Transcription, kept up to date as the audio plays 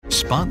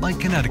Spotlight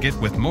Connecticut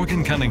with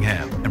Morgan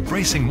Cunningham,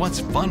 embracing what's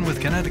fun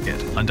with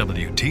Connecticut on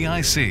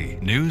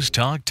WTIC News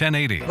Talk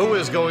 1080. Who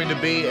is going to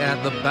be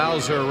at the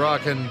Bowser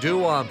Rockin'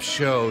 Doo-Wop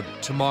Show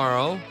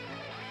tomorrow?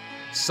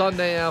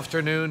 Sunday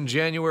afternoon,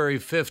 January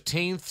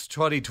 15th,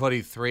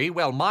 2023.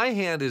 Well, my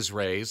hand is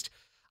raised.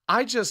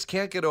 I just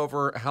can't get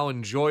over how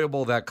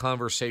enjoyable that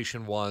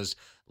conversation was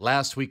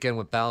last weekend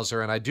with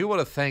Bowser, and I do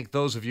want to thank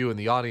those of you in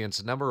the audience.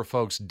 A number of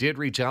folks did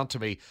reach out to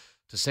me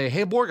to say,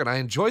 hey, Morgan, I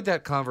enjoyed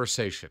that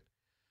conversation.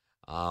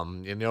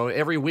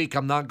 Every week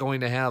I'm not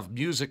going to have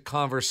music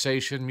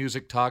conversation,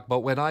 music talk, but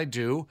when I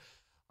do,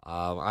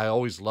 I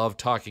always love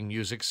talking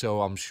music,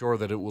 so I'm sure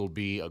that it will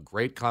be a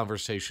great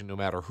conversation no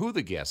matter who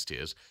the guest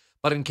is.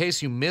 But in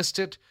case you missed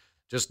it,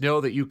 just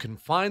know that you can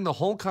find the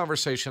whole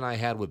conversation I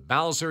had with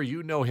Bowser.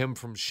 You know him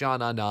from Sha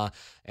Na Na,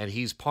 and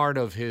he's part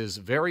of his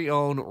very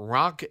own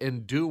Rock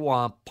and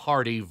Doo-Wop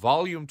Party,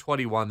 Volume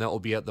 21, that will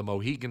be at the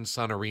Mohegan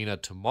Sun Arena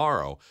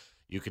tomorrow.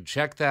 You can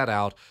check that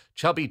out.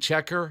 Chubby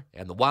Checker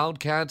and the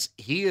Wildcats,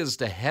 he is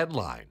the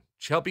headline.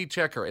 Chubby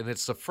Checker, and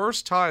it's the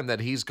first time that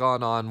he's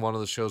gone on one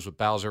of the shows with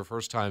Bowser,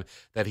 first time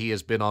that he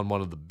has been on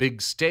one of the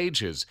big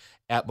stages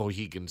at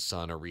Mohegan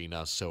Sun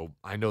Arena. So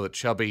I know that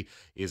Chubby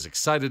is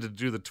excited to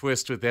do the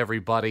twist with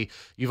everybody.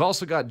 You've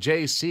also got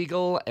Jay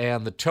Siegel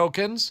and the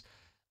Tokens.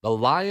 The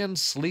Lion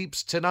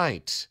Sleeps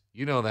Tonight.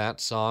 You know that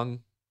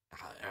song.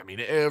 I mean,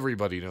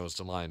 everybody knows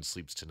The Lion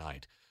Sleeps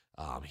Tonight.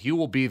 He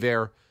will be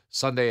there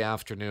Sunday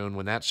afternoon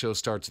when that show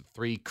starts at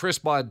 3.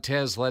 Chris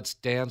Montez, Let's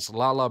Dance,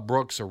 Lala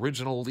Brooks,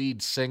 original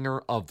lead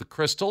singer of the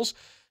Crystals.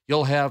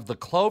 You'll have the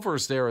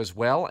Clovers there as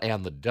well,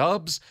 and the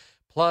Dubs,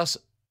 plus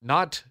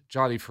not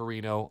Johnny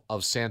Farino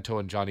of Santo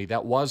and Johnny.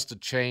 That was the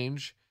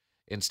change.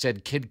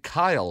 Instead, Kid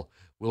Kyle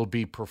will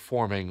be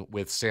performing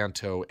with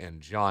Santo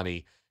and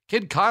Johnny.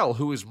 Kid Kyle,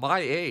 who is my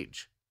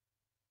age.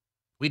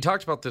 We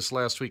talked about this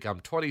last week.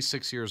 I'm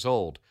 26 years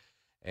old,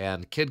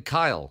 and Kid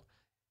Kyle,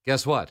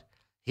 guess what?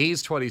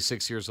 He's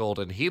 26 years old,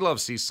 and he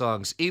loves these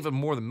songs even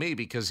more than me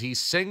because he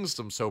sings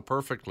them so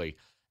perfectly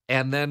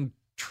and then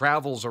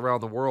travels around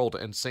the world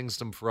and sings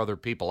them for other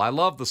people. I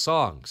love the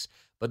songs,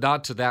 but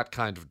not to that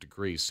kind of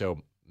degree.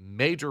 So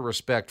major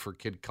respect for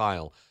Kid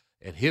Kyle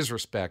and his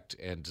respect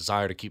and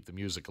desire to keep the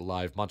music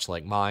alive, much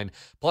like mine.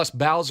 Plus,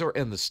 Bowser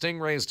and the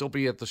Stingrays will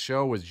be at the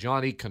show with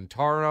Johnny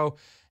Cantaro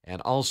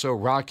and also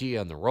Rocky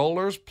and the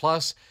Rollers,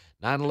 plus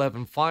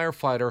 9/11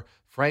 firefighter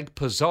Frank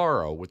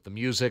Pizarro with the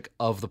music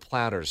of the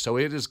Platters. So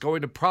it is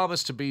going to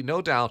promise to be,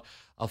 no doubt,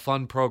 a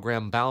fun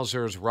program.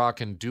 Bowser's Rock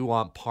and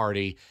Doo-Wop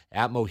Party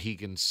at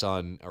Mohegan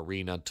Sun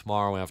Arena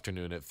tomorrow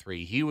afternoon at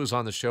 3. He was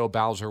on the show,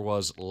 Bowser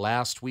was,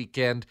 last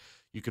weekend.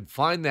 You can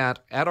find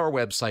that at our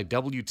website,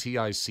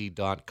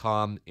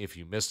 WTIC.com. If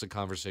you missed the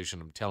conversation,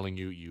 I'm telling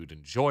you, you'd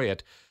enjoy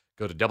it.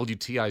 Go to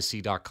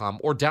WTIC.com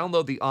or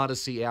download the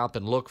Odyssey app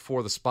and look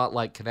for the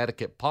Spotlight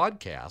Connecticut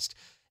podcast,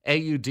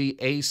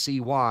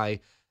 AUDACY.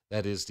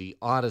 That is the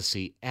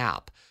Odyssey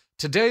app.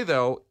 Today,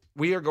 though,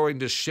 we are going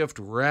to shift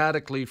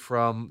radically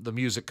from the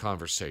music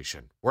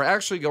conversation. We're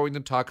actually going to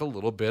talk a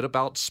little bit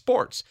about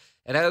sports.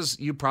 And as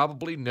you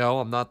probably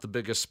know, I'm not the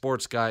biggest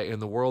sports guy in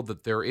the world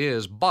that there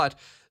is, but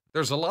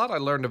there's a lot I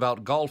learned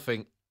about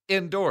golfing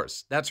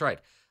indoors. That's right.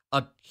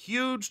 A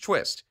huge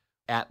twist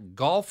at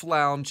Golf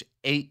Lounge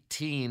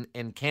 18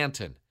 in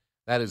Canton.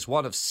 That is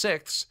one of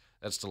 6.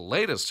 That's the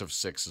latest of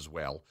 6 as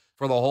well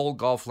for the whole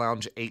Golf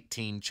Lounge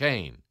 18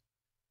 chain.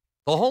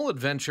 The whole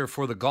adventure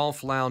for the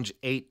Golf Lounge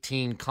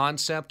 18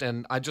 concept,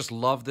 and I just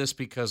love this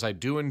because I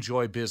do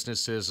enjoy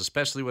businesses,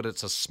 especially when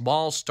it's a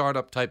small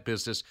startup type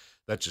business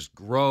that just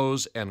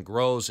grows and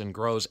grows and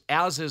grows,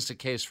 as is the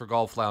case for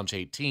Golf Lounge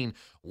 18.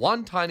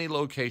 One tiny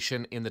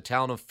location in the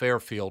town of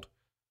Fairfield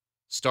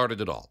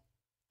started it all.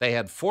 They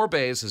had 4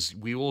 bays, as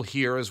we will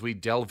hear as we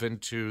delve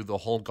into the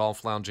whole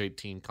Golf Lounge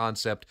 18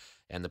 concept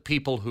and the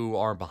people who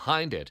are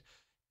behind it.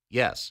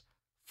 Yes,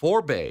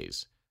 4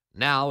 bays.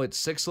 Now it's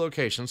 6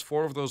 locations,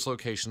 4 of those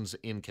locations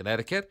in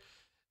Connecticut,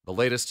 the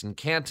latest in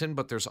Canton,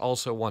 but there's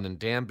also one in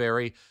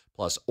Danbury,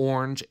 plus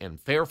Orange and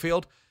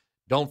Fairfield.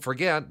 Don't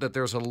forget that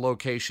there's a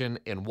location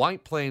in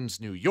White Plains,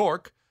 New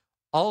York,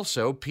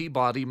 also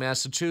Peabody,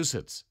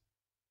 Massachusetts.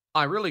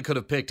 I really could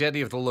have picked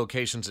any of the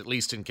locations, at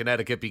least in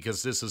Connecticut,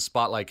 because this is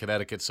Spotlight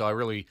Connecticut, so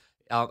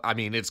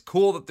it's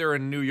cool that they're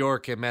in New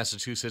York and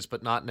Massachusetts,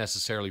 but not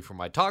necessarily for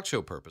my talk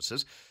show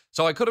purposes.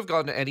 So I could have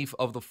gone to any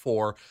of the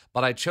 4,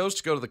 but I chose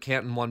to go to the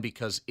Canton one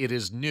because it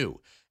is new.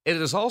 It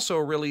is also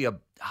really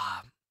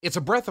it's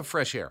a breath of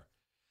fresh air.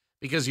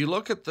 Because you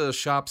look at the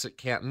shops at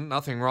Canton,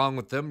 nothing wrong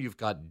with them. You've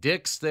got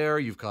Dick's there,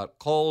 you've got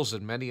Kohl's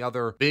and many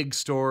other big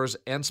stores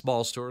and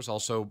small stores.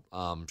 Also,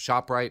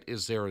 ShopRite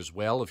is there as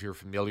well, if you're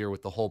familiar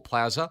with the whole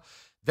plaza.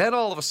 Then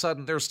all of a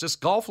sudden, there's this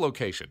golf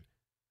location.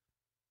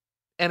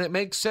 And it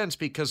makes sense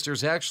because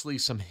there's actually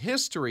some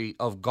history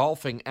of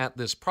golfing at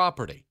this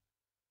property.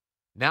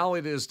 Now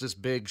it is this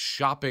big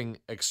shopping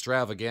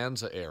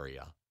extravaganza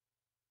area.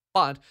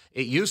 But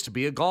it used to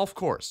be a golf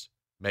course.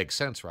 Makes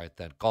sense, right?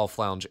 That Golf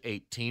Lounge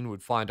 18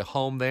 would find a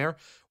home there.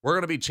 We're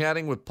going to be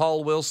chatting with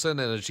Paul Wilson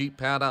and Ajit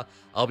Pada.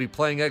 I'll be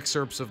playing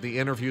excerpts of the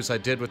interviews I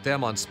did with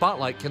them on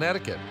Spotlight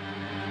Connecticut.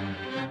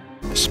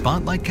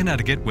 Spotlight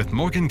Connecticut with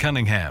Morgan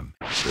Cunningham.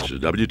 This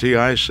is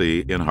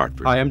WTIC in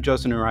Hartford. Hi, I'm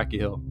Justin in Rocky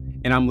Hill,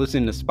 and I'm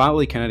listening to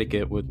Spotlight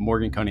Connecticut with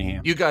Morgan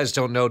Cunningham. You guys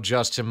don't know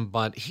Justin,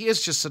 but he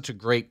is just such a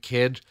great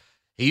kid.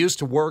 He used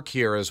to work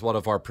here as one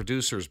of our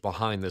producers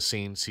behind the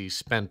scenes. He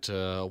spent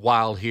a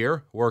while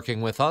here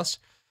working with us,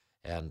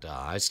 and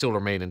I still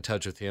remain in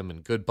touch with him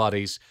and good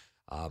buddies.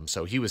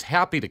 So he was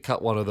happy to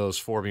cut one of those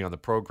for me on the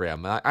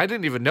program. I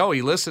didn't even know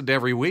he listened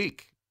every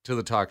week to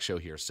the talk show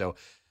here. So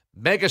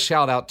mega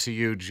shout out to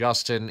you,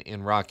 Justin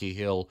in Rocky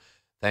Hill.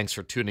 Thanks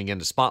for tuning in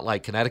to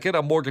Spotlight Connecticut.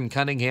 I'm Morgan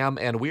Cunningham,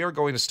 and we are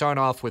going to start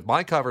off with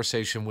my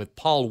conversation with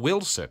Paul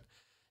Wilson.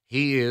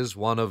 He is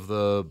one of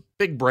the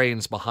big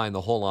brains behind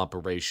the whole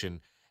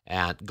operation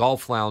at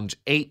Golf Lounge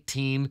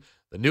 18,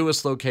 the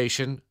newest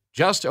location,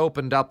 just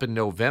opened up in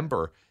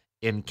November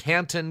in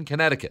Canton,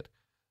 Connecticut.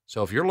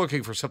 So if you're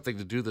looking for something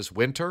to do this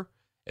winter,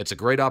 it's a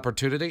great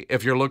opportunity.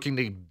 If you're looking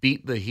to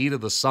beat the heat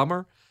of the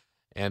summer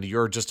and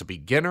you're just a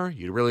beginner,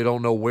 you really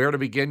don't know where to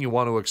begin, you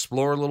want to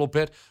explore a little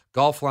bit,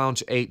 Golf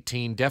Lounge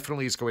 18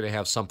 definitely is going to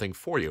have something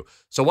for you.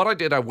 So what I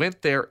did, I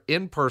went there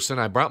in person,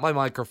 I brought my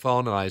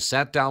microphone, and I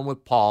sat down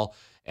with Paul,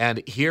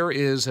 and here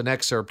is an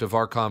excerpt of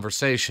our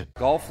conversation.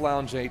 Golf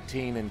Lounge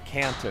 18 in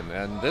Canton,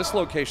 and this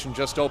location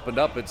just opened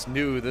up. It's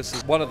new. This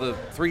is one of the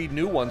 3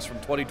 new ones from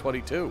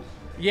 2022.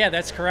 Yeah,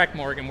 that's correct,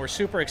 Morgan. We're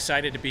super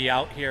excited to be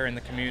out here in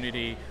the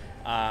community.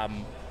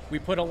 We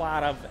put a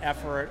lot of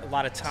effort, a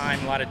lot of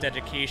time, a lot of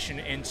dedication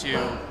into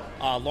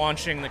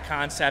launching the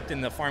concept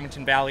in the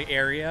Farmington Valley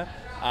area.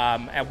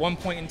 At one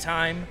point in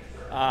time,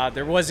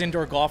 there was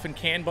indoor golf in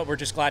Canton, but we're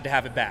just glad to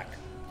have it back.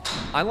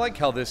 I like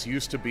how this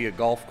used to be a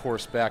golf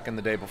course back in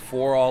the day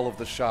before all of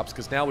the shops,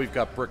 because now we've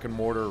got brick and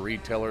mortar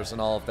retailers and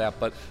all of that,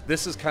 but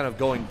this is kind of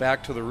going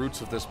back to the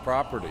roots of this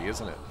property,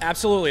 isn't it?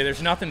 Absolutely.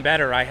 There's nothing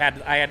better. I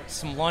had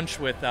some lunch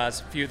with a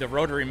few of the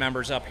Rotary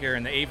members up here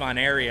in the Avon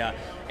area,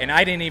 and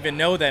I didn't even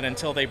know that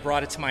until they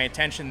brought it to my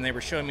attention and they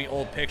were showing me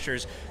old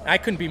pictures. And I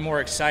couldn't be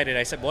more excited.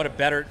 I said, what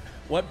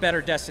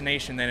better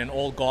destination than an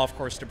old golf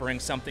course to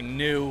bring something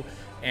new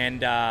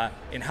and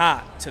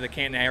hot to the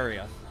Canton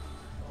area?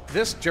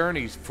 This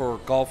journey for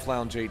Golf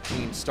Lounge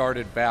 18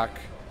 started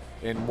back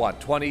in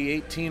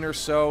 2018 or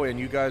so, and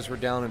you guys were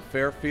down in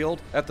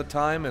Fairfield at the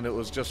time, and it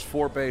was just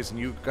 4 bays, and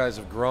you guys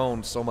have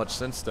grown so much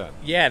since then.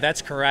 Yeah,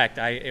 that's correct.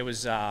 It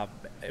was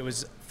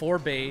 4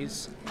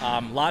 bays,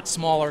 lot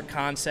smaller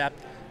concept,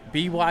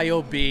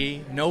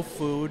 BYOB, no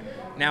food.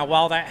 Now,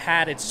 while that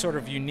had its sort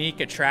of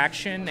unique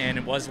attraction and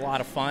it was a lot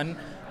of fun,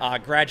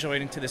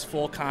 graduating to this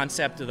full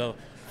concept of the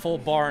full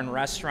bar and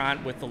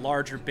restaurant with the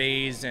larger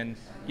bays and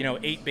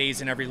 8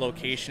 bays in every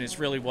location is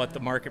really what the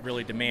market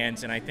really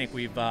demands, and I think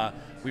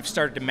we've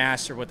started to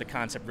master what the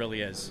concept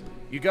really is.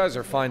 You guys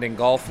are finding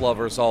golf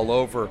lovers all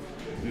over.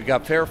 You've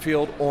got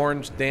Fairfield,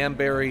 Orange,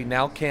 Danbury,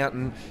 now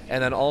Canton,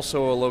 and then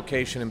also a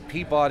location in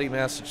Peabody,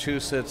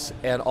 Massachusetts,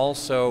 and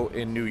also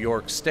in New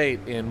York State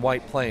in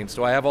White Plains.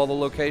 Do I have all the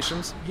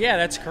locations? Yeah,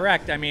 that's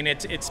correct. I mean,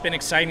 it's been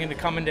exciting to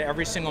come into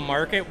every single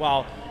market.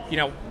 While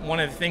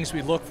one of the things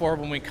we look for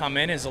when we come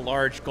in is a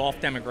large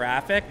golf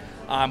demographic.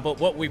 But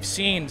what we've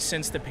seen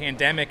since the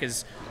pandemic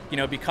is,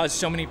 because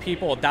so many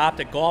people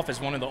adopted golf as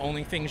one of the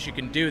only things you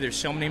can do, there's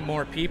so many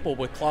more people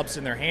with clubs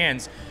in their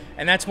hands.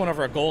 And that's one of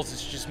our goals,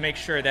 is to just make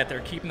sure that they're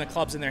keeping the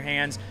clubs in their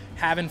hands,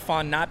 having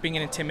fun, not being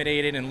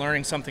intimidated, and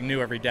learning something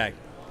new every day.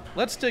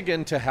 Let's dig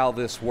into how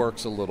this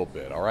works a little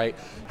bit, all right?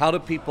 How do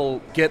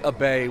people get a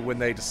bay when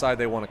they decide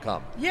they want to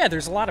come? Yeah,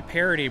 there's a lot of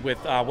parity with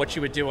what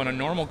you would do on a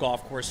normal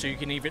golf course. So you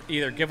can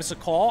either give us a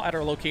call at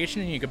our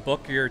location and you can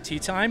book your tee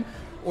time,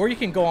 or you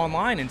can go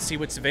online and see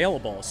what's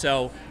available.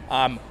 So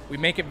we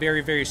make it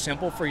very, very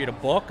simple for you to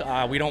book.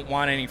 We don't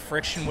want any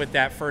friction with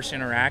that first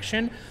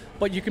interaction,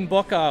 but you can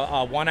book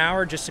a 1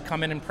 hour just to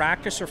come in and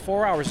practice, or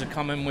 4 hours to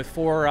come in with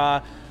four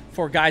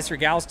guys or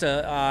gals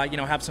to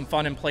have some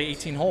fun and play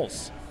 18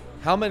 holes.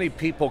 How many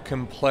people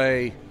can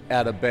play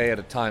at a bay at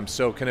a time?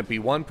 So can it be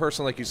one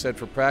person, like you said,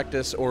 for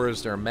practice, or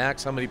is there a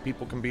max? How many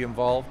people can be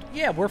involved?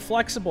 Yeah, we're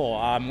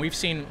flexible. We've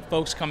seen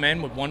folks come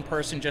in with one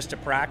person just to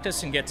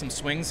practice and get some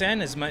swings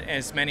in, as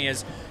many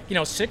as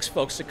 6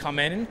 folks to come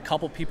in and a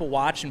couple people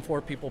watch and 4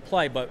 people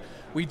play. But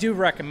we do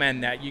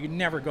recommend that you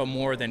never go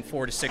more than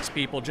 4 to 6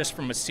 people, just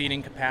from a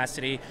seating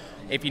capacity.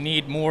 If you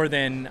need more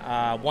than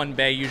one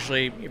bay,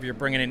 usually if you're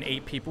bringing in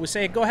 8 people, we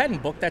say go ahead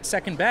and book that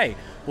second bay.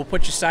 We'll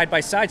put you side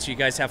by side so you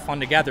guys have fun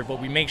together, but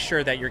we make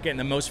sure that you're getting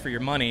the most for your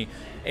money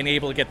and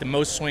able to get the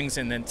most swings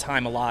in the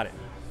time allotted.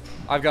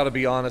 I've got to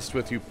be honest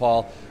with you,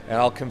 Paul, and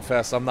I'll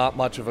confess I'm not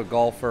much of a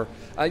golfer.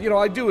 I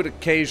do it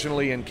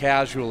occasionally and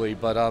casually,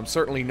 but I'm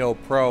certainly no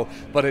pro.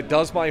 But it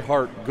does my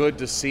heart good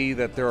to see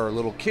that there are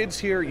little kids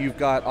here. You've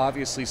got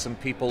obviously some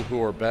people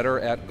who are better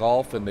at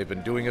golf, and they've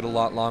been doing it a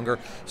lot longer.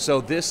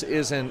 So this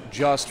isn't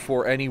just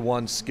for any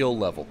one skill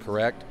level,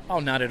 correct? Oh,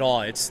 not at all.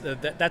 That's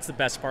the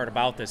best part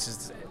about this.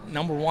 Is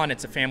number one,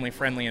 it's a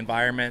family-friendly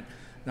environment.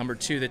 Number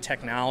two, the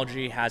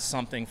technology has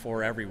something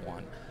for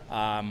everyone.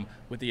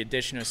 With the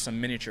addition of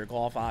some miniature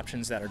golf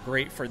options that are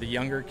great for the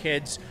younger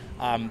kids.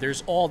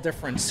 There's all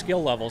different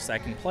skill levels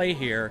that can play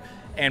here,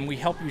 and we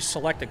help you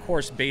select a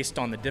course based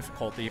on the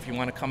difficulty. If you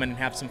want to come in and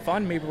have some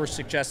fun, maybe we're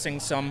suggesting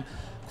some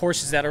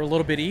courses that are a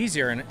little bit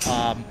easier and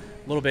a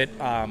little bit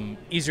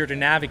easier to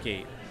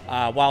navigate.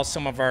 While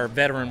some of our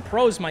veteran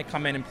pros might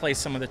come in and play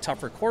some of the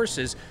tougher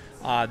courses,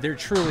 there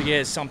truly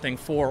is something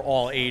for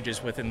all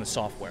ages within the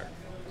software.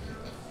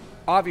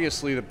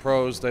 Obviously, the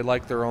pros, they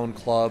like their own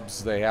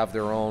clubs. They have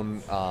their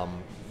own,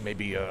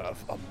 maybe a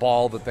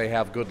ball that they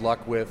have good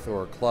luck with,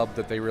 or a club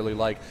that they really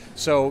like.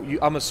 So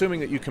I'm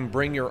assuming that you can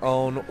bring your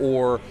own,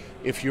 or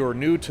if you're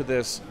new to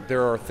this,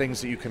 there are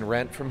things that you can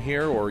rent from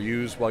here or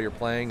use while you're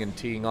playing and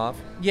teeing off?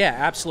 Yeah,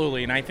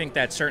 absolutely. And I think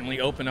that certainly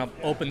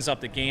opens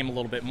up the game a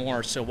little bit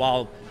more. So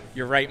while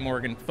you're right,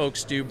 Morgan,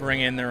 folks do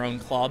bring in their own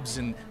clubs,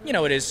 and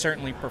it is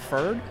certainly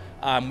preferred.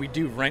 We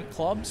do rent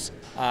clubs,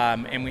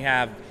 and we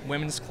have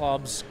women's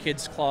clubs,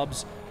 kids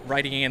clubs,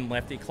 righty and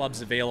lefty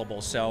clubs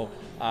available. So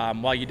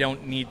while you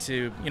don't need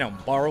to,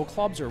 borrow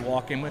clubs or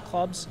walk in with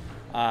clubs,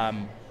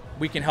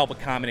 we can help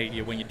accommodate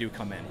you when you do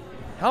come in.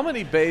 How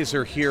many bays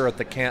are here at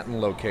the Canton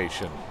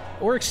location?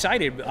 We're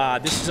excited.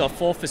 This is a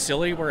full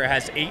facility where it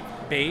has 8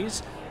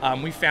 bays.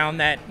 We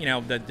found that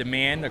the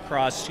demand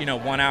across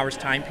 1 hour's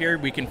time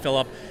period, we can fill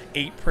up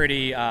 8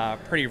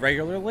 pretty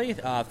regularly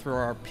through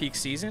our peak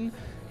season.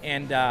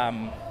 And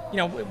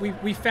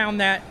we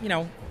found that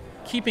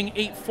keeping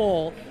 8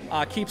 full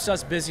keeps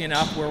us busy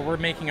enough where we're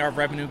making our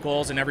revenue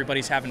goals and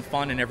everybody's having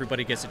fun and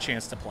everybody gets a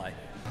chance to play.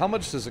 How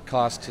much does it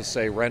cost to,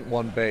 say, rent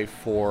one bay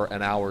for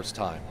an hour's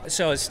time?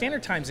 So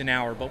standard time's an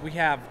hour, but we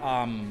have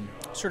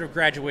sort of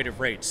graduated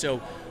rates.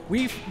 So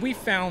we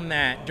found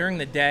that during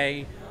the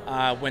day,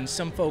 when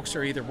some folks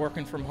are either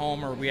working from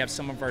home or we have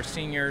some of our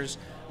seniors,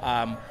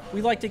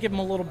 we like to give them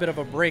a little bit of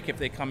a break if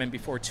they come in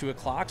before 2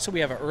 o'clock. So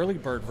we have an early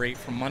bird rate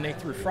from Monday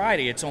through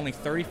Friday. It's only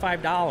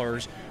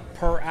 $35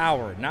 per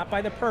hour, not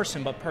by the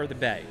person, but per the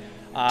bay.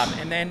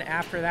 And then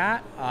after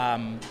that,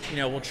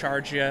 we'll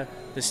charge you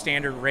the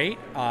standard rate.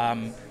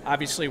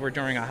 Obviously, we're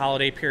during a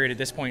holiday period at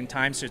this point in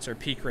time, so it's our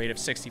peak rate of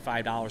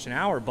 $65 an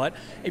hour. But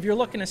if you're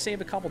looking to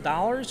save a couple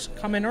dollars,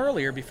 come in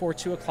earlier before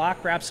 2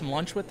 o'clock, grab some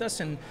lunch with us,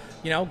 and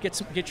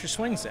get your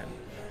swings in.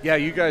 Yeah,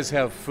 you guys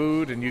have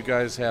food and you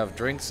guys have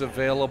drinks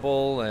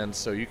available, and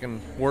so you can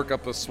work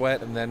up a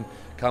sweat and then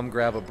come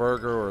grab a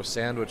burger or a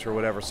sandwich or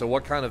whatever. So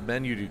what kind of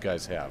menu do you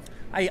guys have?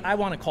 I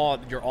want to call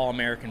it your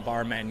all-American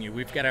bar menu.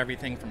 We've got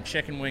everything from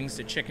chicken wings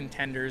to chicken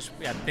tenders.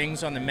 We have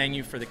things on the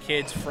menu for the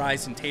kids,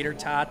 fries and tater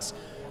tots,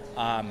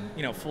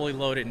 fully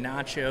loaded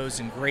nachos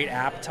and great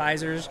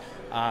appetizers.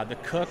 The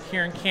cook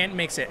here in Canton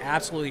makes an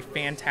absolutely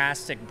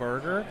fantastic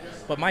burger,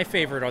 but my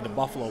favorite are the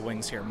buffalo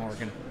wings here,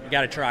 Morgan. You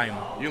got to try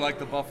them. You like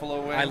the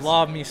buffalo wings? I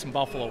love me some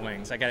buffalo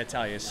wings, I got to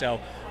tell you.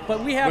 So,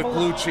 but we have with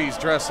blue cheese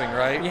dressing,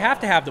 right? You have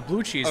to have the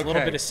blue cheese, okay. A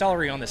little bit of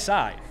celery on the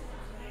side.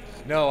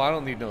 No, I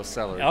don't need no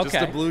celery. Okay.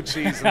 Just the blue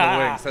cheese and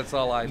the wings. That's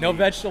all I need. No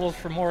vegetables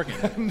for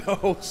Morgan.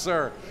 No,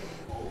 sir.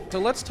 So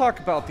let's talk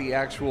about the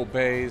actual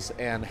bays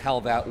and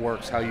how that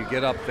works, how you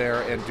get up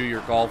there and do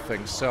your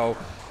golfing. So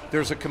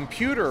there's a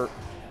computer,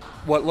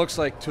 what looks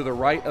like to the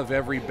right of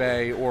every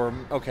bay, or,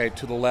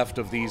 to the left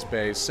of these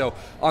bays. So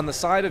on the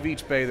side of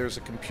each bay, there's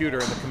a computer,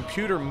 and the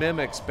computer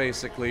mimics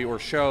basically, or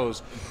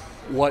shows,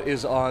 what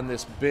is on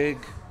this big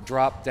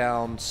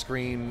drop-down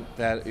screen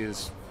that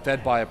is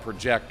fed by a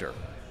projector.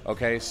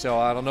 Okay, so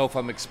I don't know if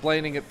I'm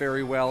explaining it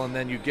very well, and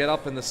then you get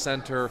up in the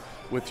center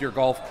with your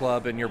golf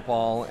club and your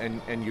ball,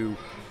 and you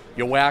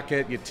whack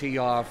it, you tee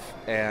off,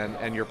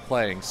 and you're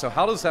playing. So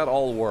how does that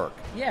all work?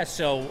 Yeah,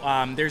 so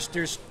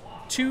there's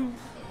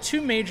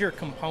two major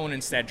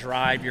components that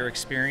drive your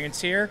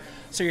experience here.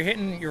 So you're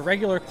hitting your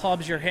regular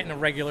clubs, you're hitting a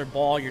regular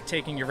ball, you're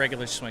taking your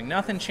regular swing.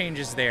 Nothing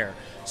changes there.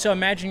 So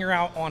imagine you're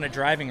out on a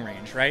driving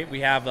range, right?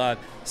 We have a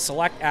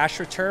select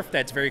AstroTurf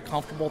that's very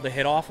comfortable to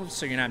hit off of,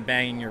 so you're not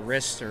banging your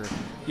wrists or,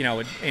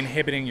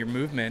 inhibiting your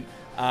movement.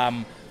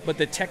 But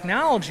the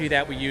technology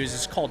that we use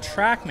is called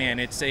TrackMan.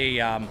 It's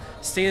a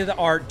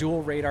state-of-the-art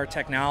dual radar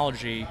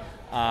technology,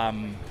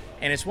 and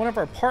it's one of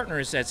our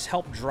partners that's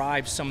helped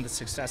drive some of the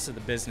success of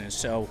the business.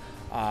 So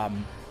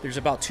there's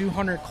about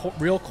 200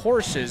 real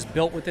courses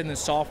built within the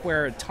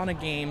software, a ton of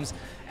games,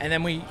 and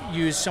then we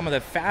use some of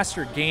the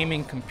faster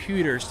gaming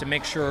computers to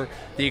make sure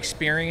the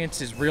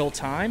experience is real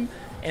time.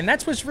 And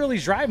that's what's really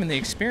driving the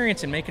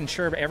experience and making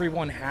sure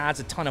everyone has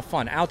a ton of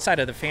fun outside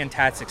of the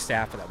fantastic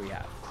staff that we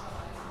have.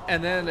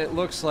 And then it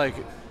looks like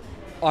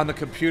on the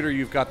computer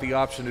you've got the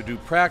option to do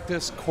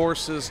practice,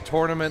 courses,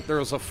 tournament. There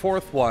was a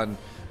fourth one,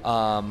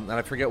 and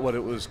I forget what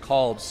it was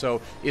called.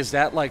 So is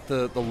that like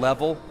the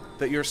level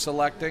that you're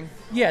selecting?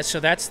 Yeah,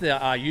 so that's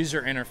the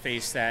user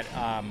interface that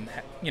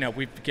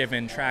we've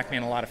given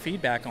TrackMan a lot of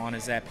feedback on,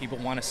 is that people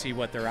want to see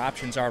what their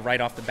options are right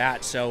off the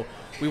bat. So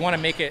we want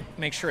to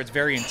make sure it's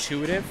very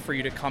intuitive for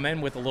you to come in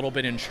with a little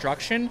bit of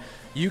instruction.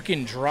 You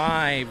can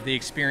drive the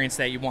experience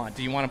that you want.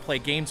 Do you want to play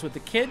games with the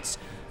kids?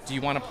 Do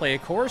you want to play a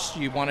course?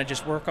 Do you want to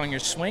just work on your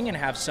swing and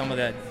have some of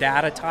the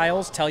data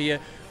tiles tell you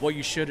what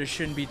you should or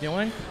shouldn't be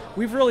doing?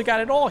 We've really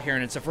got it all here,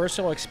 and it's a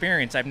versatile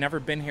experience. I've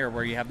never been here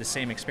where you have the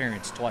same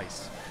experience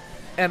twice.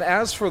 And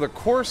as for the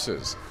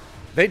courses,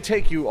 they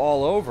take you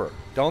all over,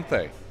 don't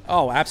they?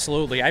 Oh,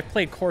 absolutely. I've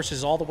played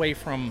courses all the way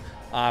from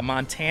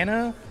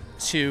Montana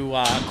to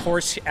a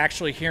course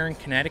actually here in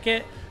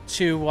Connecticut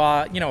to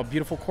a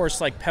beautiful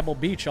course like Pebble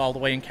Beach all the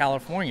way in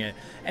California.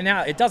 And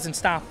now it doesn't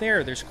stop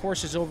there. There's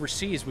courses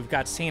overseas. We've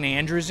got St.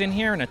 Andrews in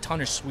here and a ton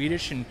of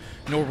Swedish and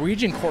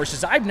Norwegian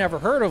courses I've never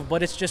heard of,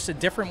 but it's just a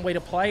different way to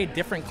play,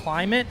 different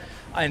climate.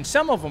 And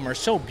some of them are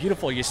so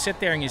beautiful. You sit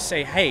there and you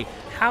say, hey,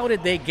 how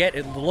did they get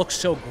it to look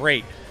so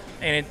great?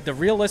 And the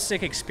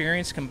realistic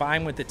experience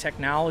combined with the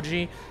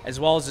technology as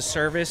well as the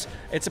service,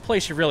 it's a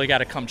place you really got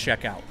to come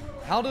check out.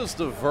 How does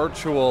the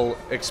virtual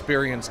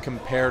experience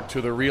compare to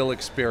the real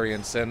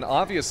experience? And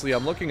obviously,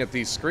 I'm looking at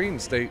these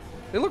screens. They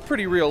look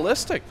pretty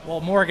realistic.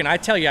 Well, Morgan, I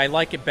tell you, I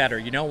like it better.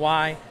 You know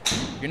why?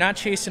 You're not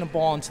chasing a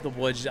ball into the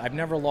woods. I've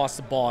never lost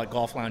a ball at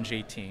Golf Lounge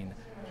 18,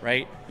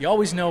 right? You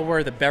always know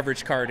where the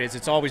beverage cart is.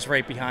 It's always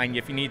right behind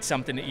you if you need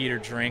something to eat or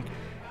drink.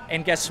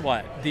 And guess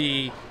what?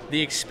 The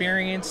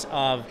experience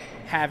of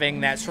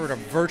having that sort of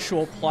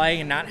virtual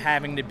play and not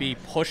having to be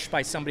pushed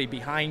by somebody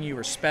behind you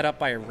or sped up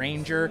by a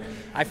ranger,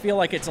 I feel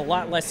like it's a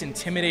lot less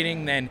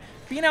intimidating than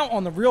being out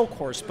on the real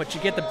course, but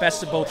you get the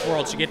best of both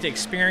worlds. You get to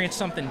experience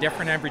something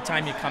different every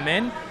time you come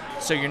in,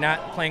 so you're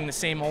not playing the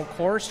same old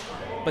course,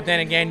 but then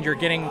again, you're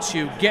getting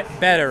to get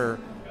better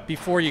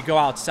before you go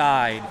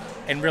outside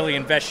and really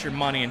invest your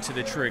money into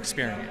the true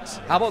experience.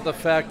 How about the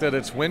fact that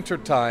it's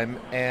wintertime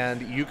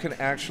and you can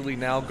actually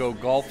now go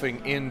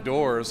golfing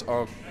indoors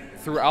or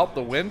throughout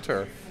the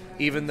winter,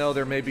 even though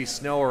there may be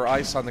snow or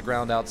ice on the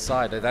ground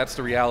outside? That's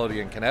the reality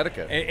in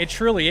Connecticut. It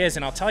truly is,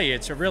 and I'll tell you,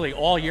 it's a really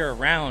all year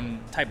round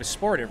type of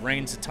sport. It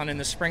rains a ton in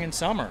the spring and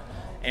summer,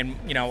 and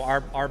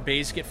our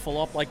bays get full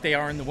up like they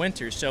are in the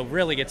winter. So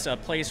really, it's a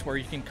place where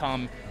you can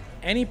come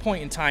any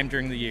point in time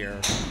during the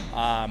year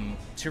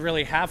to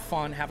really have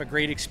fun, have a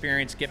great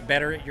experience, get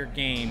better at your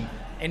game,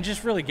 and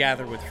just really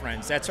gather with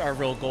friends. That's our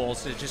real goal,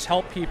 is to just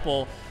help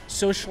people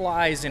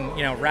socialize and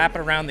wrap it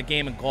around the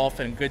game of golf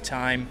and a good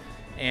time.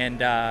 And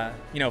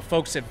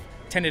folks have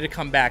tended to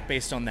come back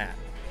based on that.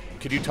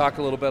 Could you talk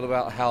a little bit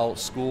about how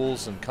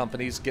schools and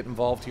companies get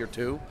involved here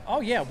too?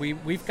 Oh yeah,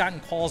 we've gotten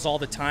calls all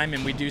the time,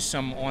 and we do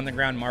some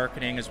on-the-ground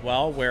marketing as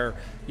well, where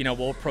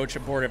we'll approach a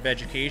board of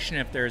education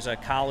if there's a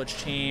college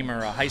team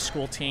or a high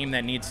school team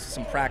that needs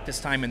some practice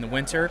time in the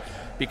winter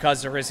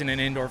because there isn't an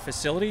indoor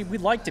facility.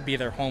 We'd like to be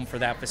their home for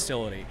that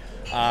facility.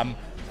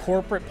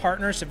 Corporate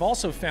partners have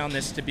also found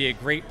this to be a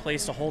great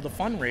place to hold a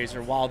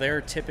fundraiser while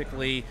they're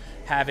typically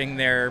having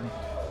their,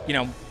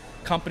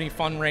 company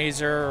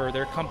fundraiser or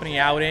their company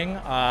outing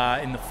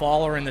in the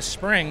fall or in the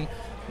spring.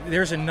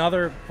 There's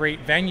another great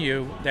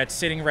venue that's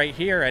sitting right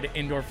here at an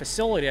indoor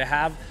facility to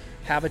have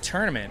a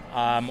tournament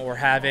or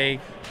have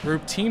a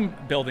group team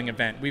building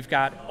event. We've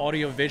got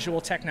audio-visual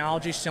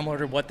technology similar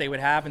to what they would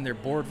have in their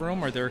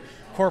boardroom or their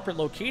corporate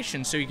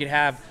location, so you could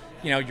have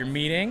your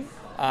meeting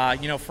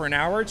for an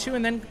hour or two,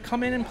 and then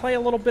come in and play a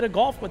little bit of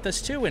golf with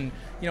us too, and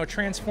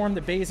transform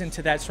the bays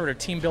into that sort of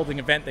team building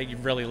event that you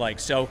really like.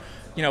 So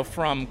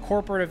from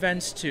corporate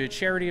events to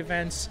charity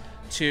events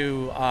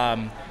to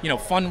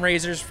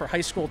fundraisers for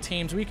high school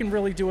teams, we can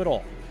really do it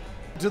all.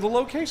 Do the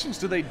locations,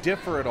 do they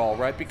differ at all,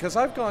 right? Because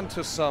I've gone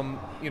to some,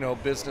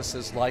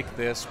 businesses like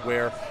this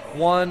where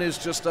one is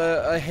just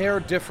a hair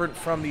different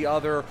from the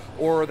other,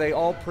 or are they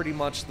all pretty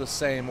much the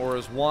same, or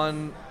is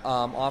one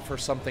offer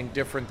something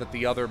different that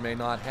the other may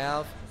not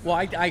have? Well,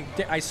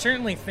 I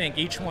certainly think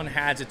each one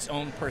has its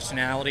own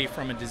personality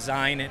from a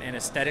design and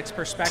aesthetics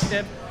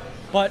perspective.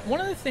 But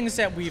one of the things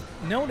that we've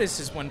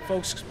noticed is when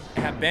folks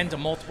have been to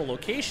multiple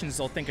locations,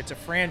 they'll think it's a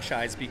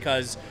franchise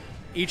because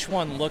each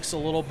one looks a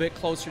little bit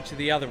closer to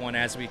the other one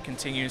as we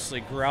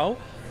continuously grow.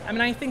 I mean,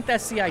 I think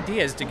that's the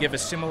idea, is to give a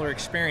similar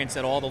experience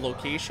at all the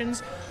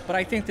locations, but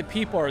I think the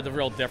people are the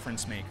real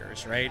difference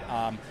makers, right?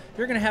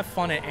 You're going to have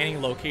fun at any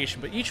location,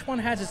 but each one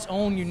has its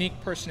own unique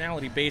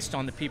personality based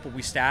on the people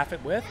we staff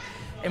it with,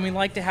 and we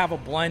like to have a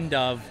blend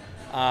of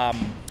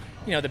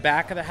the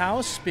back of the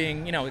house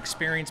being,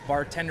 experienced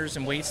bartenders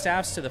and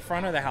waitstaffs, to the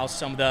front of the house,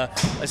 some of the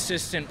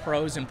assistant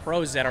pros and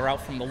pros that are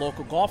out from the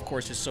local golf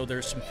courses, so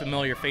there's some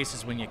familiar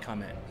faces when you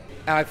come in.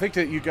 And I think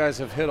that you guys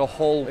have hit a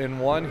hole in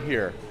one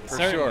here, for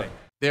Certainly. sure.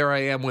 There I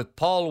am with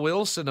Paul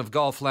Wilson of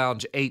Golf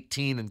Lounge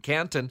 18 in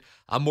Canton.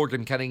 I'm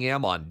Morgan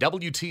Cunningham on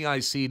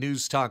WTIC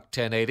News Talk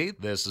 1080.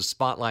 This is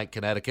Spotlight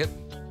Connecticut.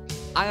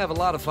 I have a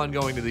lot of fun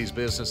going to these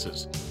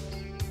businesses.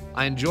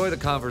 I enjoy the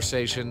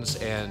conversations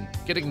and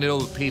getting to know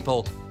the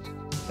people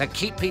that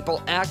keep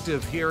people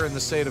active here in the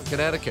state of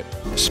Connecticut.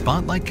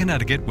 Spotlight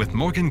Connecticut with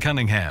Morgan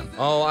Cunningham.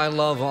 Oh, I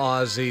love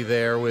Ozzy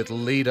there with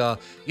Lita.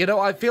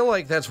 I feel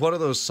like that's one of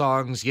those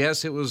songs.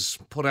 Yes, it was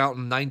put out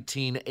in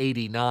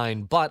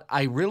 1989, but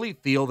I really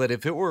feel that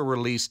if it were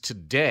released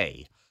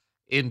today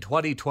in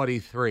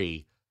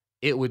 2023,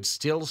 it would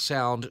still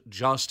sound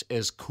just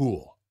as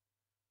cool.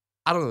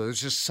 I don't know,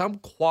 there's just some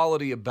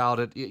quality about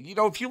it. You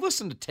know, if you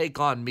listen to Take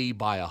On Me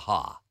by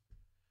Aha,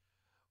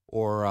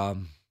 or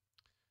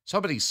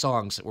some of these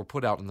songs that were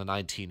put out in the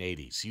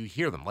 1980s, you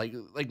hear them,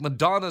 like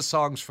Madonna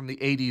songs from the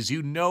 80s,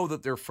 you know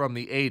that they're from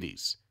the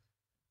 80s.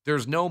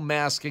 There's no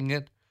masking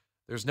it.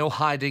 There's no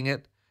hiding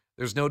it.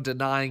 There's no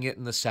denying it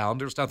in the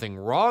sound. There's nothing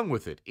wrong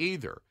with it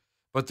either.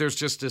 But there's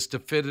just this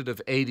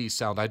definitive 80s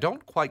sound. I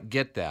don't quite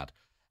get that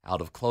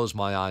out of Close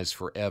My Eyes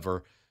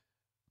Forever.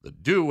 The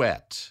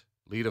duet,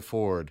 Lita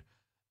Ford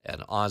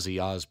and Ozzy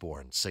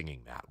Osbourne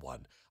singing that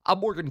one. I'm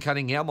Morgan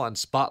Cunningham on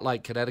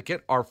Spotlight,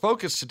 Connecticut. Our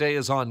focus today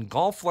is on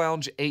Golf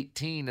Lounge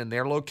 18 and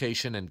their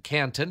location in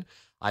Canton.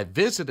 I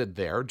visited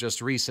there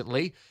just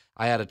recently.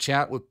 I had a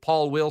chat with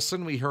Paul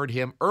Wilson. We heard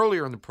him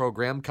earlier in the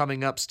program.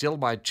 Coming up, still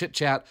my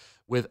chit-chat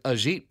with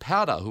Ajit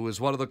Pada, who is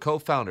one of the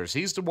co-founders.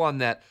 He's the one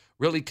that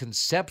really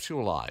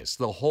conceptualized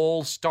the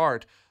whole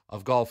start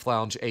of Golf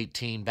Lounge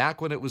 18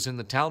 back when it was in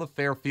the town of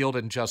Fairfield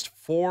in just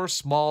 4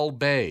 small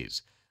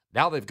bays.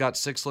 Now they've got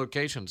 6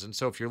 locations. And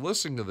so if you're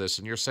listening to this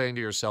and you're saying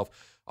to yourself,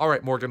 all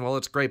right, Morgan, well,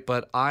 it's great,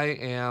 but I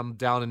am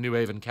down in New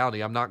Haven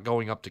County. I'm not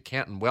going up to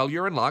Canton. Well,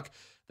 you're in luck.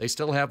 They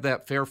still have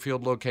that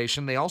Fairfield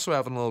location. They also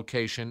have a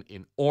location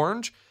in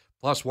Orange,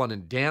 plus one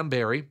in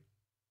Danbury.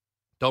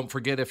 Don't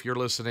forget, if you're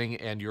listening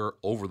and you're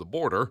over the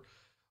border,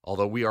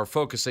 although we are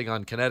focusing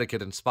on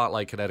Connecticut and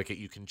Spotlight Connecticut,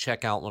 you can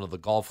check out one of the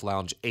Golf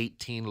Lounge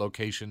 18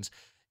 locations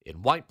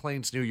in White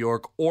Plains, New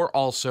York, or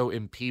also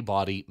in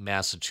Peabody,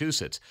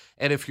 Massachusetts.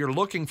 And if you're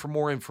looking for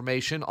more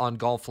information on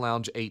Golf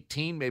Lounge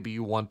 18, maybe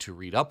you want to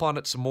read up on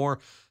it some more,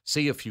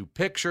 see a few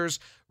pictures,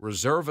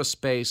 reserve a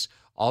space,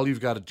 all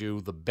you've got to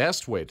do, the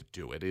best way to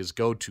do it, is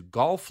go to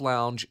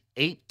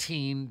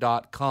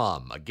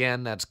golflounge18.com.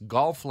 Again, that's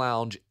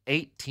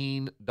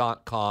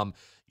golflounge18.com.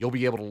 You'll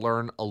be able to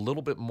learn a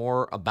little bit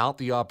more about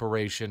the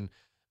operation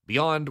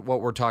beyond what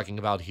we're talking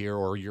about here,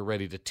 or you're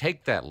ready to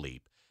take that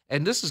leap.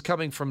 And this is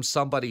coming from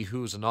somebody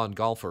who's a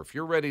non-golfer. If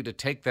you're ready to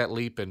take that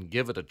leap and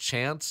give it a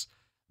chance,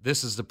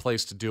 this is the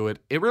place to do it.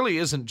 It really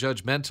isn't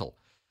judgmental.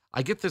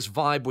 I get this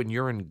vibe when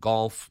you're in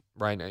golf,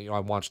 right? You know,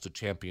 I watch the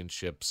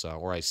championships,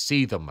 or I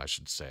see them, I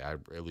should say. I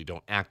really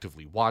don't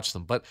actively watch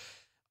them. But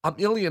a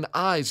million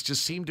eyes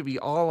just seem to be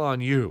all on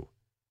you.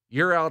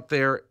 You're out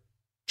there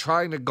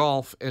trying to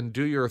golf and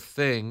do your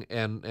thing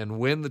and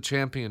win the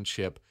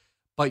championship,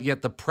 but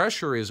yet the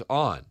pressure is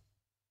on.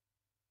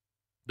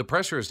 The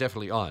pressure is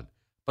definitely on.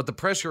 But the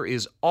pressure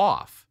is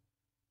off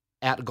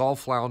at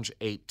Golf Lounge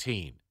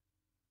 18.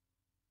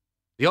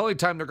 The only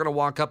time they're going to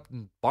walk up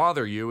and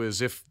bother you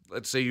is if,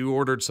 let's say, you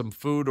ordered some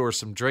food or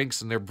some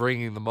drinks and they're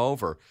bringing them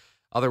over.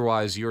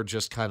 Otherwise, you're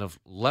just kind of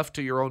left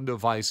to your own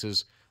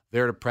devices,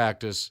 there to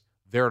practice,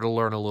 there to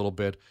learn a little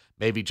bit,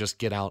 maybe just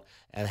get out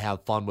and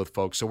have fun with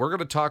folks. So we're going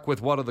to talk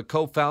with one of the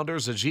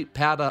co-founders, Ajit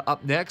Pada,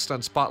 up next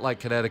on Spotlight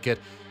Connecticut,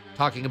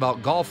 talking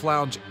about Golf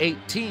Lounge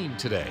 18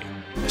 today.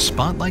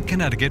 Spotlight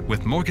Connecticut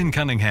with Morgan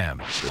Cunningham.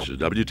 This is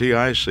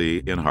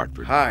WTIC in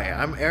Hartford. Hi,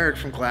 I'm Eric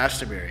from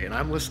Glastonbury, and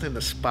I'm listening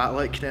to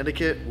Spotlight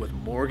Connecticut with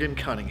Morgan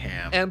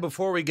Cunningham. And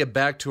before we get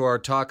back to our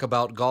talk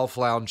about Golf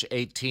Lounge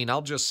 18,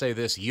 I'll just say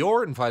this.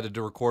 You're invited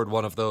to record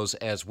one of those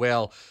as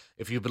well.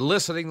 If you've been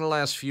listening the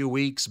last few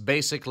weeks,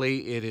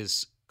 basically it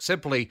is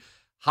simply,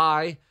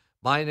 hi,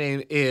 my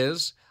name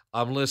is,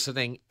 I'm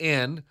listening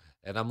in,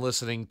 and I'm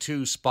listening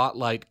to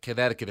Spotlight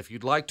Connecticut. If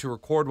you'd like to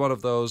record one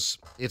of those,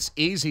 it's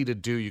easy to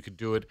do. You could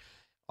do it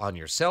on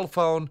your cell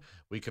phone.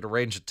 We could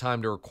arrange a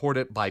time to record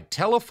it by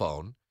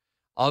telephone.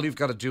 All you've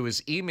got to do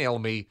is email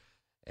me,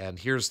 and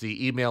here's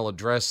the email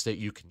address that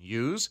you can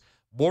use,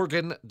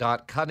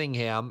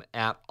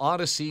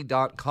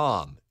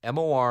 morgan.cunningham@odyssey.com,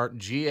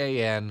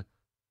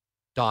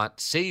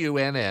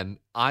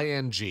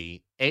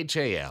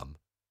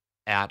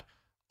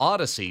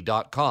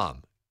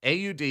 morgan.cunningham@odyssey.com,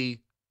 AUDACY.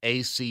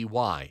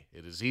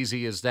 It is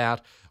easy as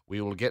that.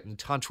 We will get in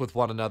touch with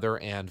one another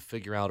and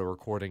figure out a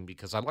recording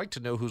because I'd like to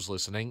know who's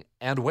listening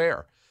and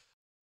where.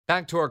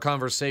 Back to our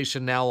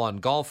conversation now on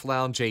Golf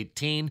Lounge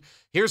 18.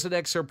 Here's an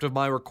excerpt of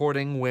my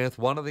recording with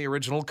one of the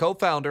original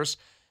co-founders,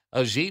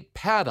 Ajit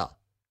Pada.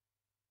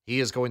 He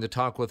is going to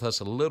talk with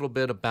us a little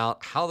bit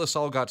about how this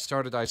all got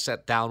started. I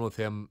sat down with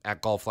him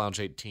at Golf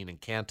Lounge 18 in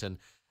Canton.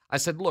 I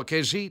said, look,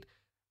 Ajit,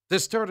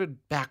 this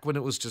started back when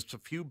it was just a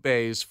few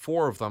bays,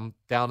 4 of them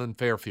down in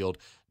Fairfield.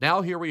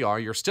 Now here we are.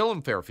 You're still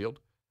in Fairfield.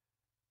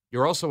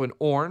 You're also in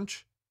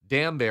Orange,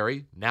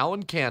 Danbury, now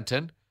in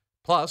Canton,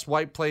 plus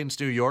White Plains,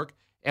 New York,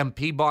 and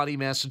Peabody,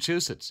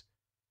 Massachusetts.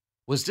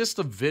 Was this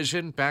the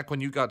vision back when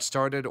you got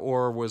started,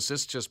 or was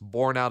this just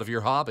born out of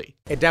your hobby?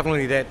 It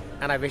definitely did,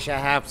 and I wish I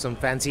have some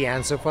fancy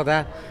answer for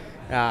that.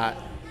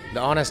 The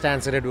honest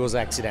answer, it was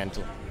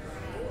accidental.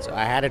 So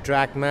I had a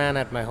TrackMan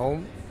at my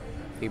home.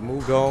 He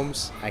moved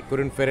homes, I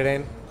couldn't fit it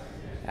in,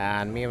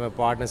 and me and my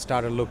partner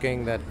started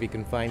looking that we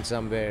can find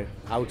somewhere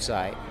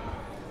outside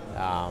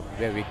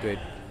where we could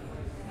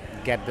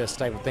get this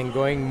type of thing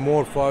going,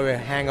 more for a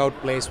hangout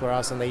place for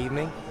us in the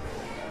evening.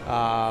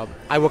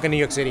 I work in New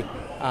York City.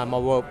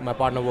 My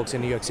partner works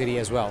in New York City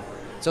as well.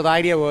 So the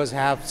idea was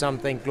have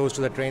something close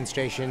to the train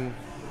station,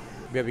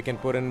 where we can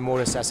put in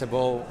more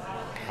accessible,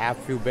 have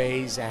few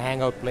bays, a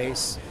hangout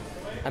place,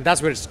 and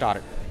that's where it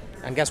started.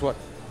 And guess what?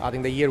 I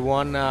think the year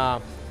one,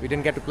 we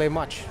didn't get to play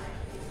much.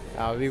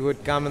 We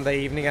would come in the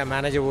evening, our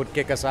manager would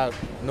kick us out,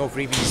 no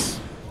freebies.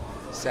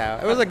 So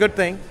it was a good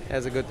thing. It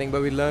was a good thing,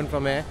 but we learned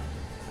from it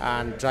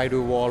and tried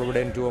to evolve it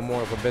into a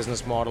more of a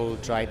business model.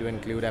 Tried to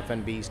include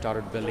F&B.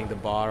 Started building the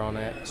bar on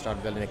it.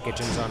 Started building the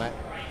kitchens on it.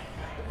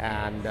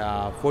 And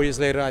 4 years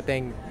later, I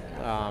think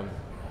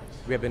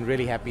we have been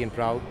really happy and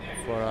proud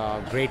for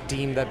a great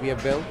team that we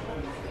have built.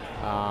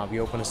 We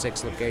opened a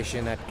 6th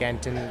location at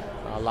Canton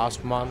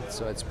last month,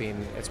 so it's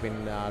been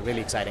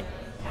really exciting.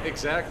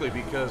 Exactly,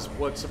 because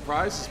what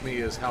surprises me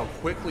is how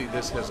quickly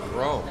this has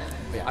grown.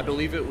 Yeah. I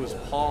believe it was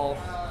Paul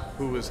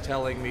who was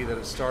telling me that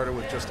it started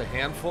with just a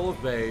handful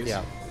of bays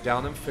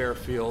down in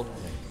Fairfield,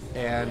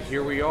 and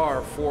here we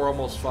are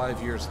almost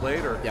 5 years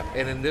later. Yeah.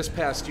 And in this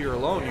past year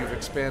alone, you've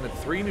expanded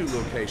 3 new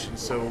locations,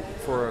 so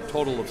for a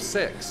total of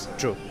 6.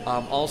 True.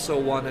 Also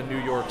one in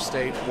New York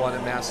State, one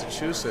in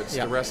Massachusetts,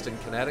 Yeah. the rest in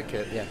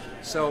Connecticut. Yeah.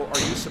 So are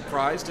you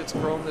surprised it's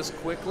grown this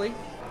quickly?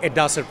 It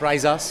does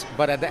surprise us,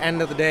 but at the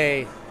end of the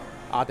day,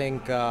 I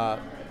think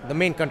the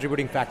main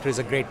contributing factor is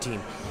a great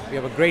team. We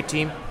have a great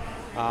team.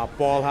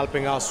 Paul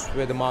helping us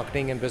with the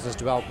marketing and business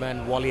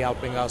development, Wally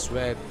helping us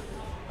with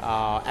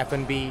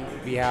F&B.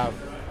 We have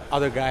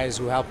other guys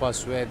who help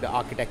us with the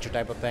architecture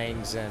type of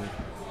things and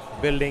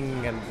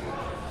building and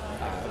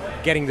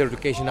getting the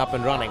location up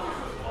and running.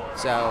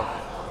 So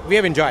we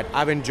have enjoyed.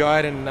 I've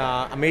enjoyed an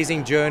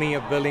amazing journey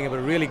of building up a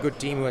really good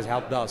team who has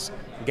helped us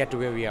get to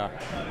where we are.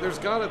 There's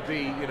got to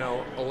be,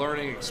 a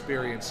learning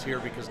experience here,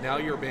 because now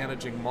you're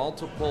managing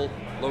multiple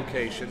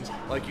locations.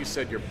 Like you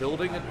said, you're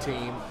building a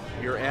team,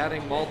 you're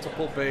adding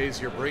multiple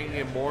bays, you're bringing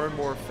in more and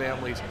more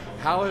families.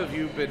 How have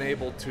you been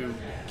able to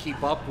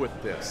keep up with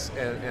this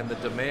and the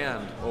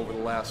demand over the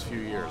last few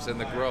years and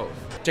the growth?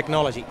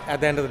 Technology. At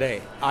the end of the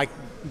day,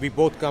 we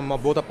both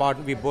are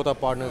partners.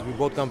 We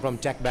both come from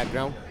tech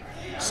background.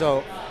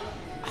 So,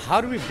 how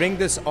do we bring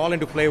this all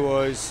into play?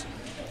 Was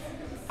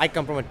I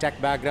come from a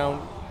tech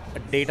background, a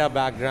data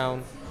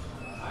background,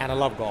 and I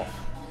love golf.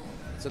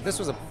 So this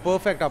was a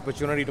perfect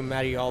opportunity to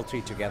marry all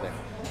 3 together.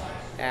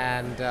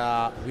 And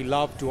we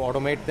love to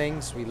automate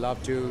things. We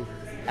love to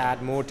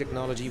add more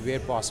technology where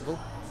possible.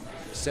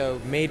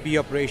 So may it be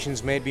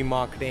operations, may it be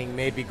marketing,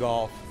 may it be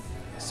golf.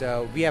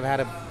 So we have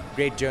had a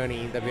great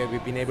journey that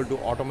we've been able to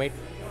automate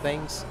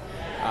things,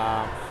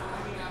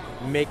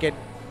 make it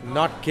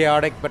not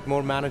chaotic but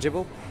more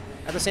manageable.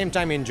 At the same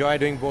time, enjoy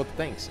doing both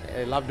things.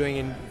 I love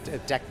doing the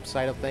tech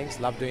side of things,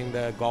 love doing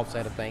the golf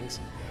side of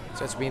things.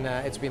 So it's been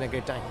a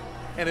great time.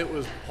 And it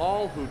was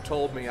Paul who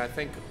told me, I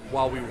think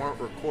while we weren't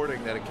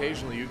recording, that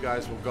occasionally you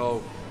guys will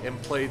go and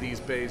play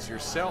these bays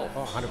yourself.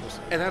 Oh, 100%.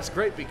 And that's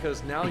great,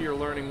 because now you're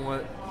learning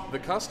what the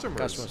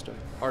customers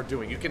are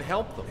doing. You can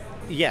help them.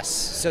 Yes.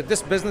 So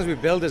this business we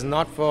build is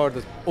not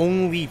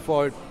only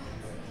for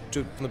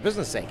the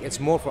business sake.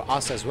 It's more for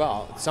us as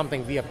well. It's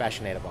something we are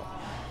passionate about.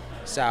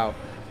 So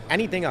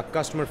anything our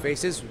customer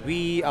faces,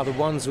 we are the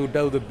ones who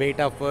do the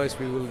beta first.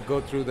 We will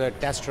go through the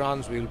test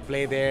runs. We will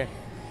play there.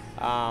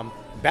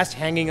 Best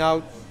hanging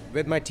out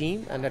with my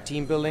team and the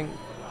team building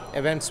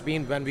events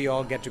being when we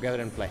all get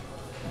together and play.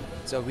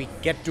 So we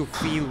get to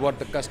feel what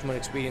the customer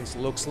experience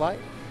looks like.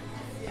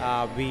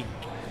 We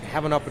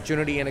have an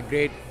opportunity and a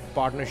great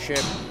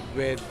partnership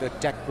with the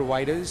tech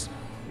providers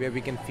where we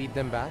can feed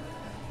them back.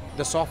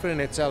 The software in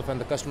itself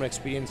and the customer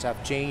experience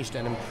have changed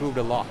and improved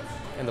a lot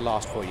in the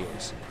last 4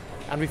 years.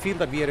 And we feel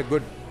that we are a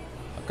good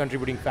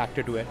contributing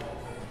factor to it,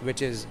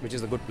 which is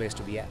a good place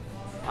to be at.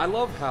 I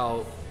love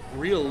how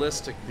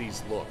realistic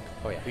these look,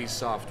 these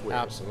softwares.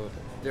 Absolutely.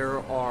 There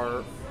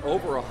are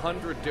over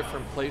 100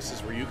 different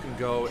places where you can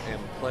go and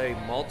play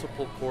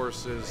multiple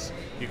courses.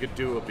 You could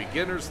do a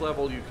beginner's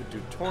level, you could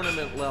do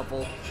tournament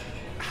level.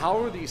 How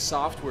are these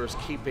softwares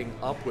keeping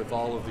up with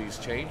all of these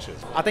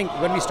changes? I think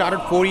when we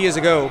started 4 years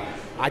ago,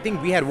 I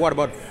think we had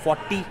about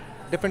 40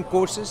 different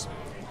courses.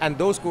 And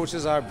those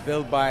courses are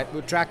built by,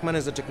 TrackMan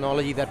is the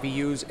technology that we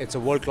use. It's a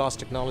world-class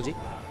technology.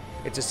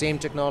 It's the same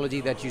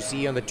technology that you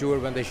see on the tour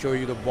when they show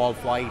you the ball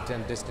flight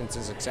and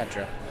distances,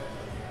 etc.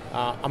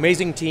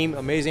 Amazing team,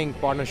 amazing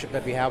partnership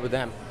that we have with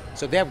them.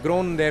 So they have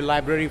grown their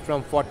library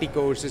from 40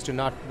 courses to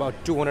about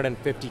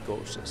 250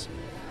 courses.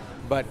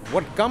 But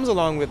what comes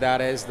along with that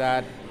is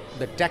that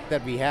the tech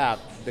that we have,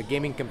 the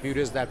gaming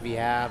computers that we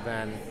have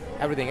and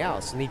everything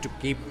else need to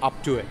keep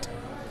up to it.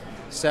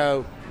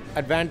 So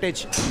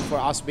advantage for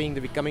us being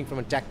that we're coming from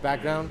a tech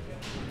background,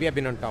 we have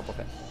been on top of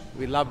it.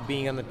 We love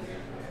being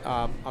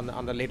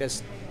on the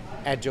latest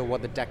edge of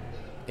what the tech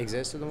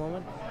exists at the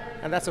moment,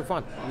 and that's so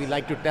fun. We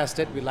like to test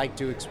it. We like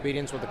to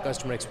experience what the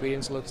customer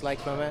experience looks like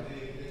from it,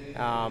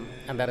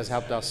 and that has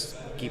helped us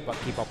keep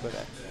up with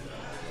it.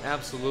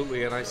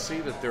 Absolutely, and I see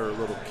that there are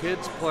little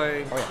kids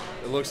playing. Oh,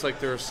 yeah. It looks like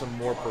there are some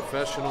more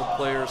professional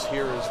players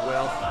here as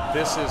well.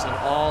 This is an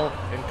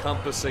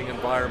all-encompassing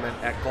environment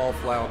at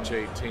Golf Lounge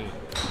 18.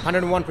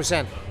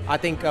 101%. I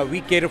think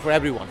we cater for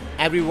everyone.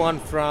 Everyone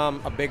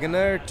from a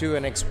beginner to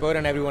an expert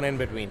and everyone in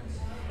between.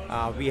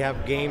 We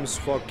have games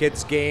for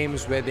kids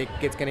games where the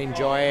kids can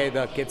enjoy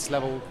the kids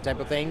level type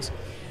of things.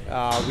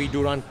 We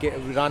do run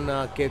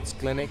kids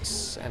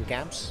clinics and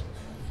camps.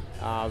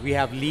 We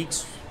have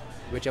leagues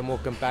which are more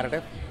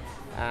competitive,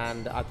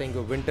 and I think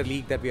the winter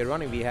league that we are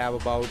running, we have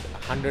about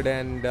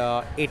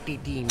 180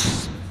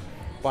 teams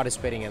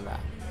participating in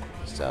that.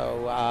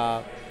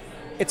 So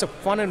it's a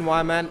fun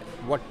environment.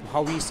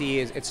 How we see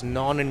is it's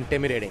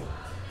non-intimidating,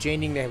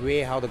 changing the way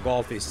how the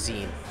golf is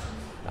seen.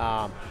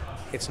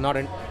 It's not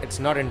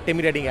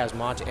intimidating as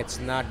much. It's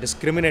not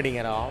discriminating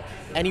at all.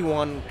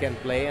 Anyone can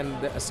play, and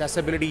the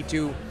accessibility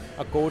to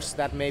a course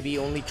that may be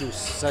only to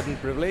certain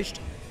privileged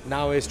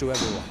now is to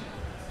everyone.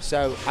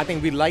 So I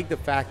think we like the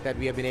fact that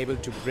we have been able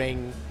to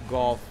bring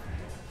golf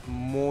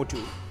more to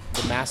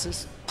the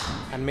masses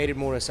and made it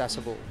more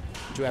accessible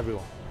to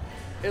everyone.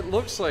 It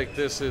looks like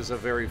this is a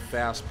very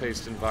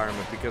fast-paced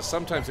environment, because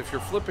sometimes if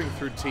you're flipping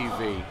through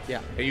TV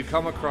and you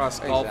come across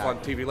golf on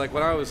TV, like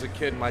when I was a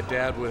kid, my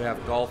dad would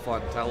have golf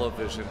on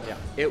television.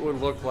 It would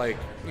look like,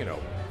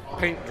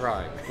 paint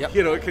drying.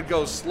 It could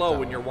go slow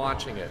when you're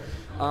watching it.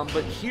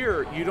 But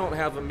here, you don't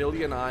have a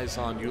million eyes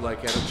on you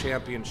like at a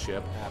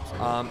championship.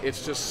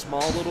 It's just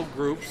small little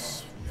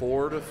groups,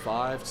 4 to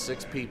 5,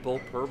 6 people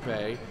per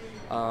bay.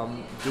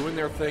 Doing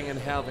their thing and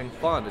having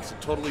fun. It's a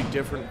totally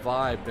different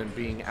vibe than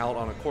being out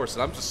on a course.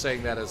 And I'm just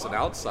saying that as an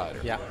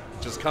outsider,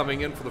 just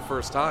coming in for the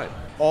first time.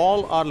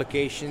 All our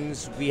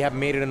locations, we have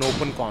made it an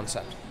open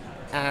concept.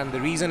 And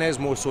the reason is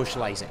more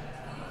socializing.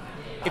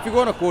 If you go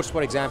on a course,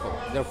 for example,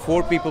 there are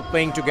 4 people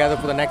playing together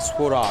for the next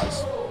 4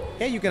 hours.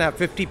 Here you can have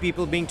 50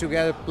 people being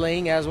together,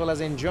 playing as well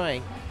as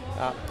enjoying.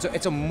 So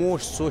it's a more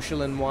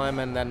social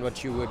environment than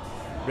what you would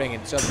bring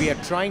in. So we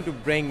are trying to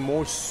bring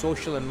more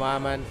social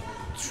environment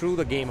through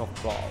the game of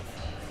golf.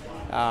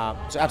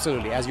 So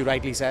absolutely, as you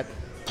rightly said,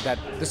 that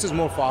this is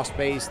more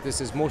fast-paced,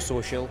 this is more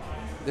social,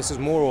 this is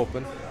more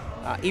open.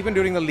 Even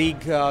during the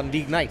league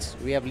nights,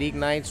 we have league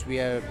nights, we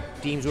have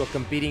teams who are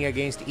competing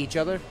against each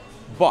other,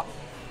 but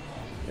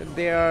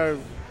they are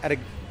at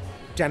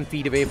 10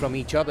 feet away from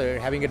each other,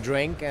 having a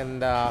drink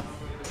and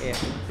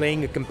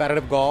playing a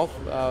competitive golf,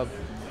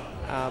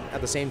 at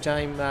the same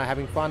time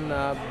having fun,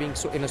 being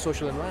in a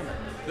social environment.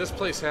 This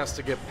place has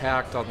to get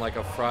packed on like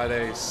a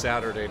Friday,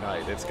 Saturday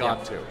night. It's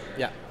got to.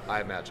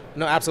 I imagine.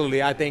 No,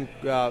 absolutely. I think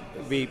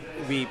we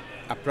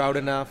are proud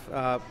enough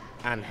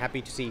and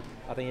happy to see.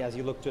 I think as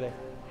you look today,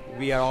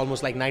 we are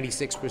almost like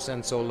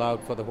 96% sold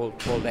out for the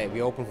whole day.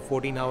 We open for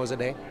 14 hours a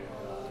day.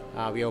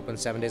 We open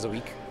 7 days a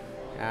week.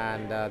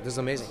 And this is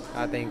amazing.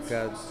 I think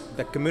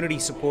the community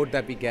support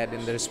that we get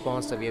and the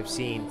response that we have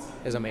seen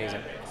is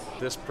amazing.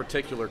 This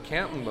particular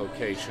Canton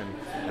location,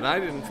 and I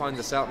didn't find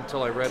this out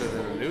until I read it in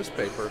a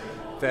newspaper,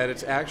 that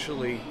it's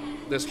actually,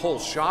 this whole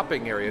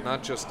shopping area,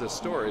 not just this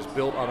store, is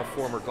built on a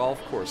former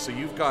golf course. So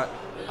you've got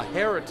a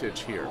heritage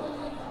here.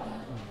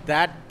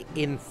 That,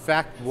 in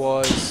fact,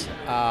 was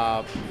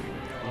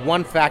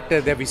one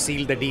factor that we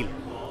sealed the deal.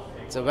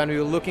 So when we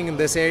were looking in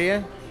this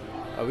area,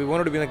 we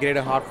wanted to be in the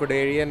greater Hartford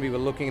area, and we were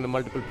looking in the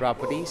multiple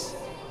properties.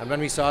 And when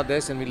we saw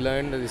this and we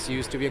learned that this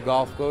used to be a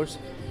golf course,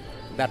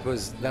 that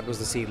was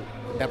the seal.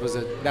 That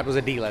was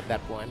a deal at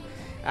that point.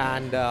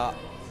 And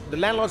the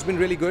landlord's been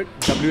really good.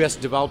 WS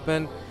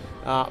Development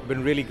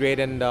been really great,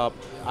 and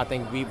I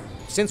think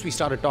since we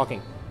started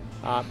talking,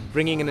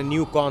 bringing in a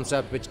new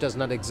concept which does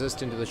not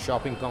exist into the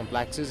shopping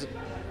complexes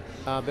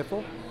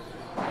before.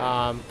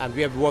 And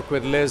we have worked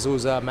with Liz,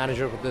 who's a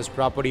manager of this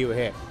property over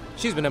here.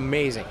 She's been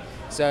amazing.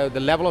 So the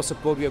level of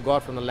support we have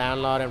got from the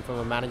landlord and from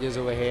the managers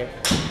over here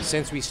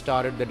since we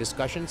started the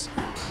discussions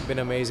been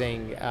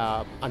amazing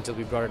until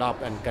we brought it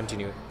up and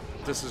continued.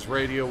 This is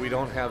radio, we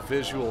don't have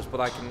visuals, but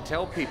I can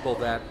tell people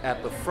that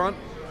at the front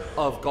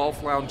of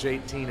Golf Lounge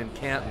 18 in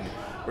Canton,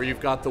 where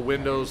you've got the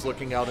windows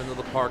looking out into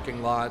the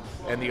parking lot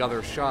and the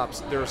other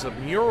shops, there's a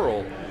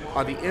mural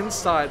on the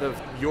inside of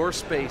your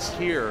space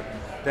here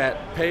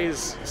that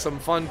pays some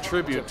fun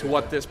tribute to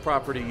what this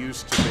property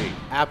used to be.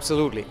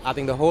 Absolutely. I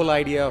think the whole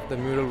idea of the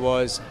mural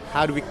was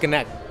how do we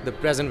connect the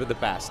present with the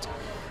past.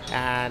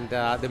 And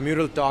the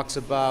mural talks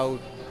about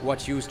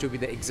what used to be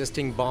the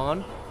existing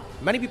barn.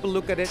 Many people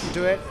look at it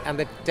and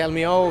they tell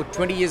me,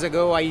 20 years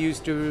ago I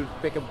used to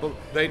pick a book.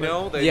 They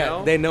know?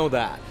 They know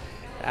that.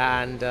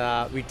 And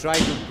we try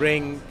to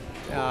bring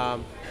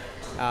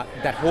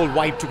that whole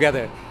vibe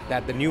together,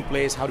 that the new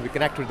place, how do we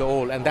connect with the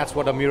old, and that's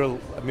what a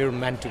mural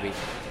meant to be.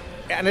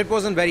 And it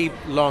wasn't very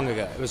long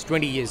ago, it was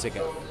 20 years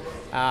ago.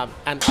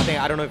 And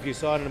I don't know if you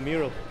saw it in the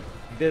mural,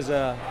 there's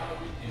a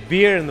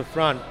beer on the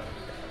front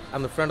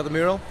of the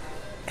mural.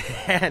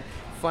 And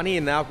funny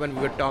enough, when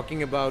we were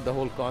talking about the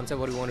whole concept,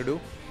 what we want to do,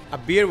 a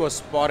beer was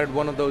spotted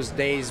one of those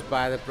days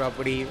by the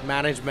property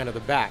management of the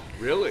back.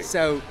 Really?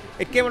 So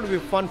it came out to be a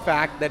fun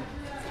fact that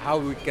how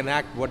we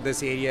connect what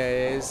this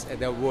area is.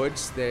 There are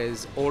woods,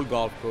 there's old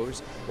golf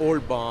course,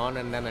 old barn,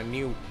 and then a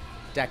new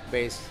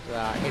tech-based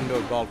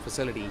indoor golf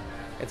facility.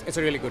 It's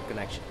a really good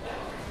connection.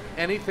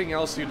 Anything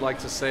else you'd like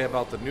to say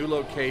about the new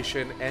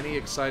location? Any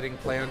exciting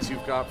plans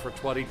you've got for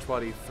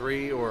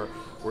 2023, or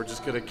we're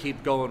just going to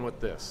keep going with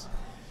this?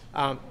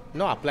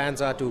 No, our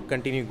plans are to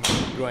continue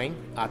growing.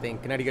 I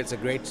think Connecticut's a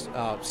great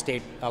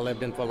state. I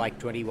lived in for like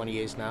 21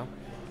 years now.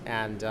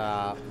 And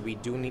we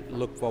do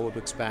look forward to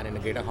expand in the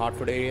greater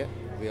Hartford area.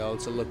 We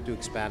also look to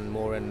expand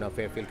more in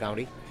Fairfield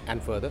County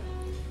and further.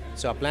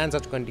 So our plans are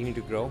to continue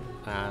to grow,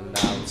 and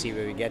we'll see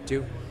where we get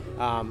to.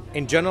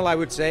 In general, I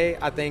would say,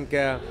 I think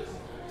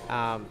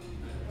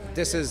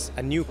this is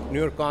a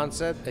newer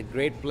concept, a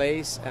great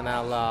place, and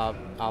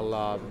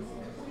I'll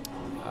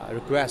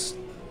request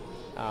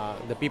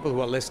the people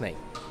who are listening,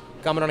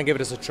 come on and give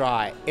us a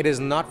try. It is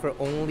not for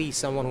only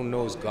someone who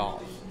knows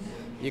golf.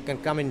 You can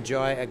come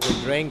enjoy a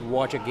good drink,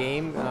 watch a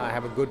game,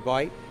 have a good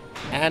bite,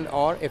 and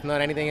or if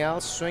not anything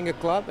else, swing a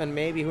club, and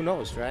maybe, who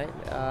knows, right?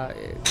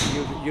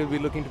 You'll be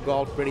looking to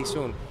golf pretty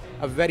soon.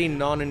 A very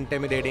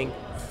non-intimidating,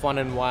 fun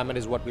environment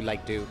is what we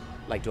like to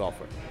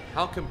offer.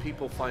 How can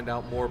people find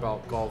out more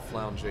about Golf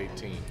Lounge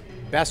 18?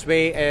 Best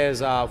way is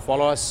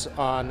follow us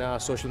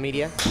on social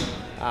media.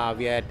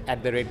 We are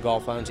at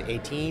 @Golf Lounge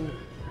 18,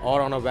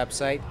 or on our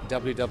website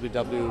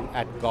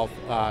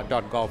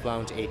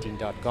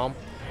www.golflounge18.com.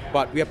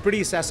 But we are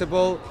pretty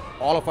accessible.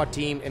 All of our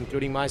team,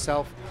 including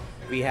myself,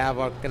 we have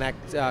our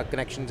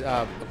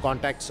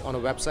contacts on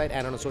our website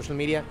and on our social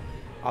media.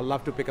 I'd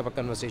love to pick up a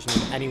conversation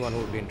with anyone who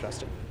would be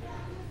interested.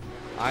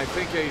 I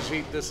think,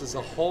 Ajit, this is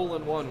a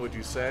hole-in-one, would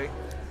you say?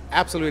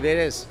 Absolutely, it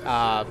is.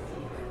 I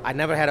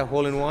never had a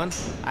hole-in-one.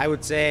 I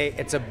would say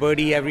it's a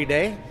birdie every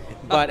day,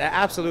 but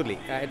absolutely,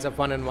 it's a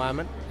fun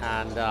environment.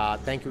 And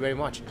thank you very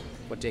much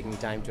for taking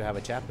time to have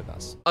a chat with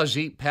us.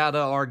 Ajit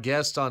Pada, our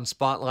guest on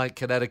Spotlight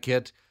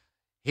Connecticut.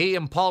 He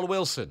and Paul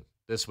Wilson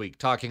this week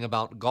talking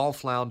about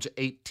Golf Lounge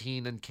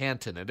 18 in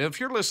Canton. And if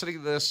you're listening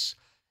to this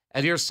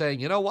and you're saying,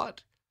 you know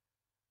what?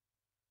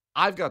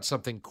 I've got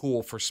something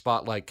cool for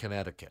Spotlight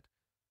Connecticut.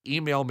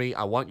 Email me.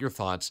 I want your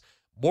thoughts.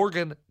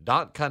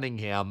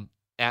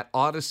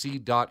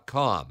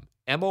 Morgan.Cunningham@Odyssey.com.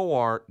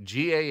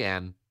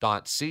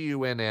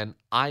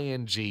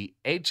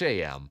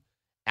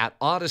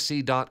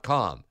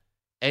 Morgan.Cunningham@Odyssey.com.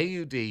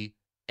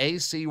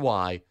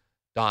 AUDACY.com.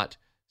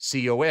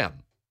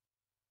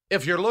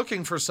 If you're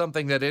looking for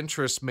something that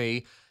interests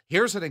me,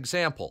 here's an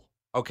example,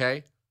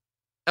 okay?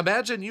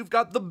 Imagine you've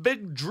got the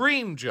big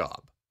dream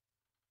job.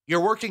 You're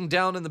working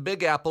down in the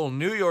Big Apple,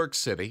 New York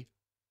City.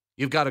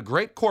 You've got a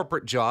great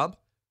corporate job,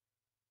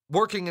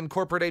 working in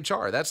corporate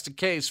HR. That's the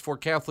case for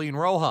Kathleen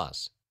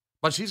Rojas.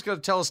 But she's going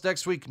to tell us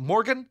next week,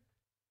 Morgan,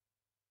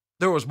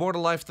 there was more to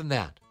life than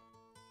that.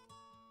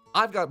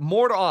 I've got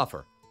more to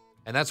offer.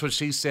 And that's what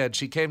she said.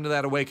 She came to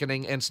that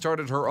awakening and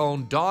started her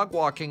own dog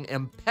walking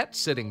and pet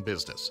sitting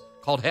business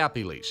called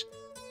Happy Leash.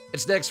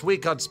 It's next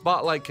week on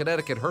Spotlight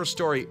Connecticut. Her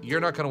story,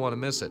 you're not going to want to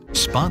miss it.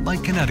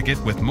 Spotlight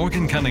Connecticut with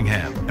Morgan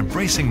Cunningham,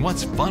 embracing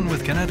what's fun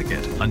with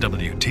Connecticut on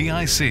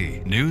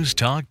WTIC News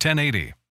Talk 1080.